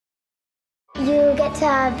You get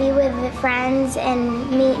to be with friends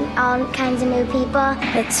and meet all kinds of new people.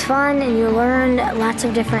 It's fun and you learn lots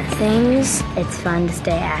of different things. It's fun to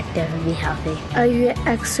stay active and be healthy. You get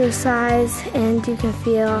exercise and you can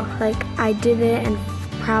feel like I did it and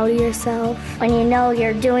proud of yourself. When you know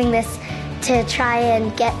you're doing this to try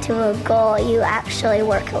and get to a goal, you actually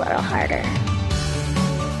work a little harder.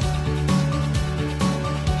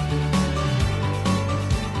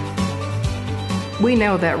 We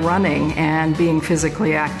know that running and being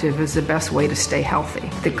physically active is the best way to stay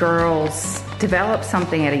healthy. The girls develop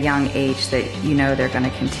something at a young age that you know they're going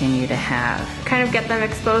to continue to have. Kind of get them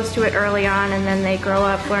exposed to it early on, and then they grow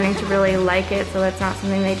up learning to really like it, so it's not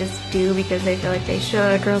something they just do because they feel like they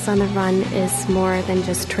should. Girls on the Run is more than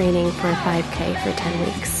just training for a 5K for 10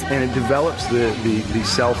 weeks. And it develops the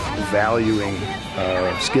self-valuing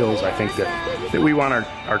skills, I think, that we want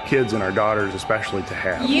our kids and our daughters especially to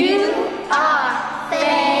have. You are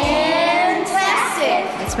fantastic!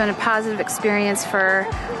 It's been a positive experience for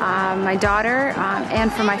my daughter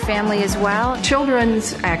and for my family as well.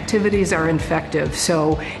 Children's activities are infective,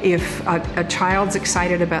 so if a child's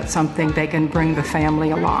excited about something, they can bring the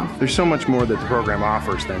family along. There's so much more that the program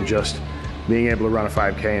offers than just being able to run a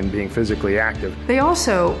 5K and being physically active. They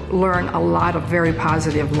also learn a lot of very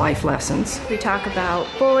positive life lessons. We talk about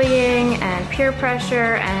bullying and peer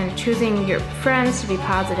pressure and choosing your friends to be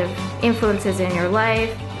positive influences in your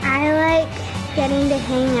life. I like getting to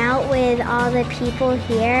hang out with all the people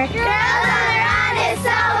here. Girls on the Run is so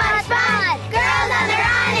much fun! Girls on the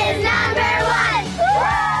Run is #1!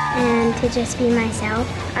 And to just be myself.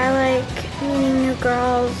 I like meeting new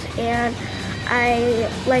girls and I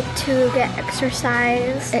like to get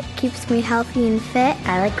exercise. It keeps me healthy and fit.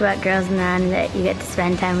 I like about Girls on the Run that you get to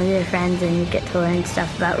spend time with your friends and you get to learn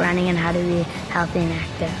stuff about running and how to be healthy and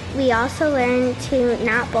active. We also learn to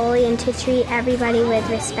not bully and to treat everybody with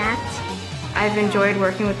respect. I've enjoyed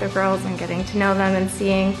working with the girls and getting to know them and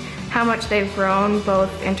seeing how much they've grown, both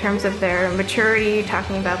in terms of their maturity,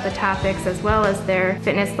 talking about the topics, as well as their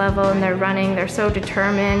fitness level and their running. They're so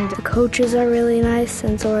determined. The coaches are really nice,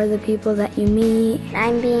 and so are the people that you meet.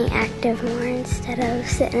 I'm being active more instead of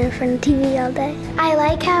sitting in front of TV all day. I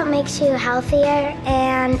like how it makes you healthier,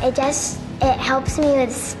 and it helps me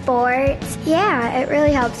with sports. Yeah, it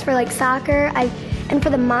really helps for like soccer. And for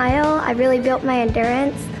the mile, I really built my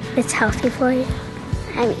endurance. It's healthy for you.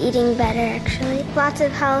 I'm eating better, actually. Lots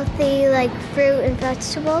of healthy, like, fruit and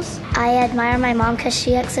vegetables. I admire my mom because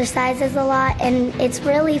she exercises a lot, and it's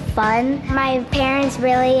really fun. My parents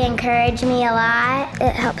really encourage me a lot.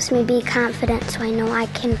 It helps me be confident so I know I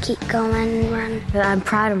can keep going and run. I'm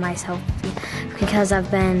proud of myself because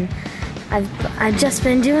I've just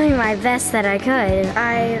been doing my best that I could.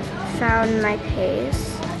 I've found my pace.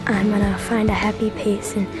 I'm gonna find a happy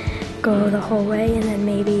pace and go the whole way and then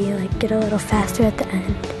maybe like get a little faster at the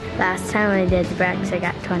end. Last time I did the Brex, I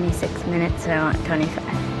got 26 minutes, so I want 25.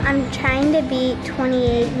 I'm trying to beat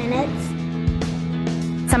 28 minutes.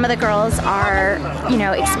 Some of the girls are,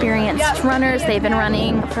 experienced runners. They've been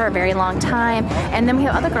running for a very long time. And then we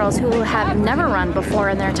have other girls who have never run before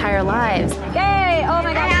in their entire lives. Yay! Oh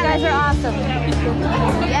my gosh, you guys are awesome.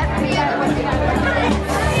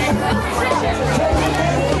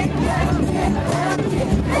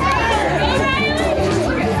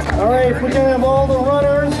 All right, if we can have all the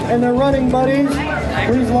runners and their running buddies,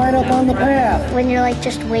 please line up on the path. When you're like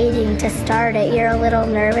just waiting to start it, you're a little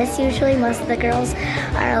nervous usually. Most of the girls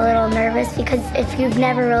are a little nervous because if you've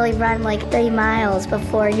never really run like 3 miles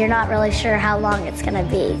before, you're not really sure how long it's gonna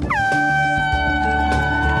be.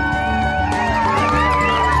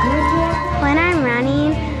 When I'm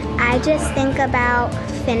running, I just think about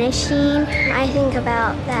finishing. I think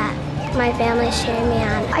about that my family's cheering me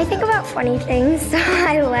on. I think about funny things, so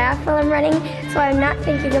I laugh while I'm running, so I'm not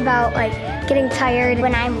thinking about like getting tired.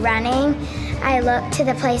 When I'm running, I look to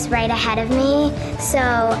the place right ahead of me,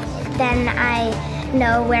 so then I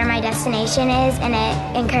know where my destination is, and it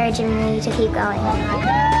encourages me to keep going.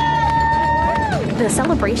 The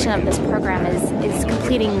celebration of this program is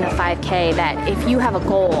completing the 5K, that if you have a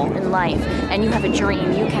goal in life and you have a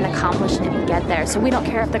dream, you can accomplish it and get there. So we don't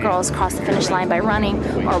care if the girls cross the finish line by running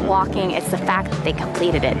or walking. It's the fact that they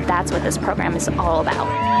completed it. That's what this program is all about.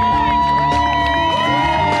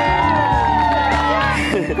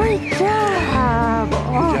 Great job!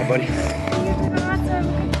 Good job, buddy.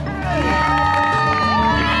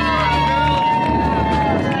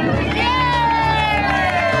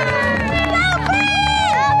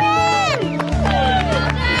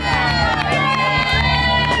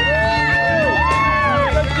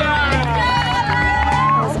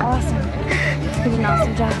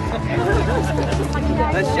 Awesome job.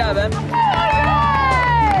 Nice job, man.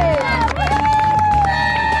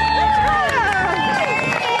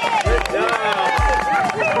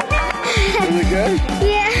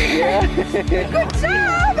 Good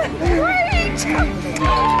job! Great!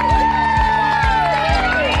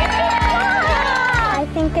 I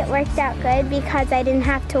think it worked out good because I didn't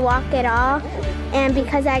have to walk at all and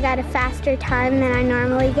because I got a faster time than I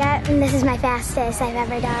normally get. And this is my fastest I've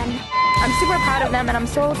ever done. I'm super proud of them, and I'm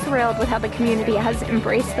so thrilled with how the community has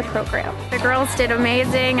embraced the program. The girls did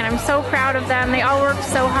amazing, and I'm so proud of them. They all worked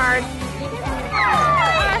so hard.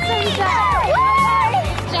 Awesome job!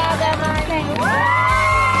 Good job, Emma.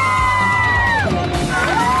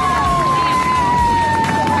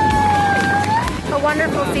 A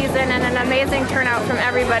wonderful season and an amazing turnout from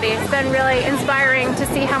everybody. It's been really inspiring to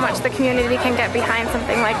see how much the community can get behind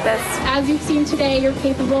something like this. As you've seen today, you're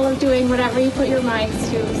capable of doing whatever you put your minds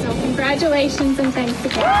to. So congratulations and thanks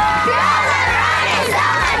again.